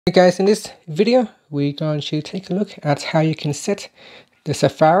Hey guys, in this video we're going to take a look at how you can set the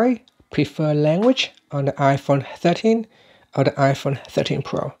Safari preferred language on the iPhone 13 or the iPhone 13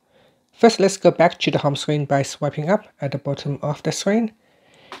 Pro. First, let's go back to the home screen by swiping up at the bottom of the screen.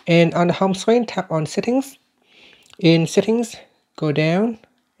 And on the home screen, tap on Settings. In Settings, go down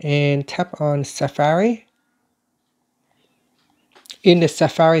and tap on Safari. In the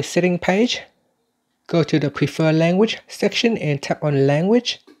Safari setting page, go to the Preferred Language section and tap on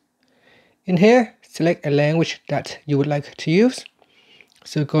Language. In here, select a language that you would like to use.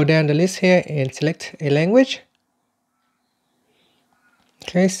 So go down the list here and select a language.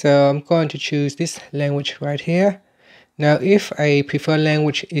 Okay, so I'm going to choose this language right here. Now, if a preferred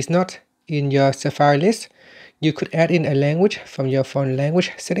language is not in your Safari list, you could add in a language from your phone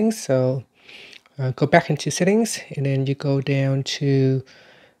language settings. So go back into settings and then you go down to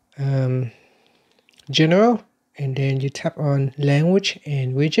General, and then you tap on Language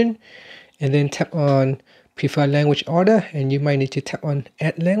and Region, and then tap on Preferred Language Order, and you might need to tap on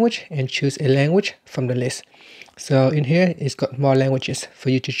Add Language and choose a language from the list. So in here, it's got more languages for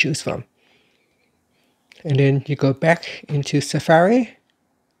you to choose from. And then you go back into Safari.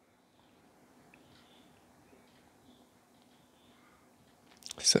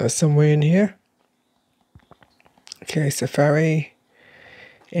 So somewhere in here. Okay, Safari.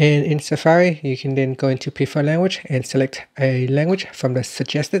 And in Safari, you can then go into Preferred Language and select a language from the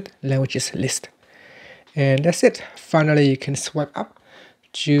suggested languages list. And that's it. Finally, you can swipe up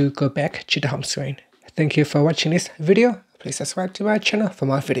to go back to the home screen. Thank you for watching this video. Please subscribe to my channel for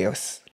more videos.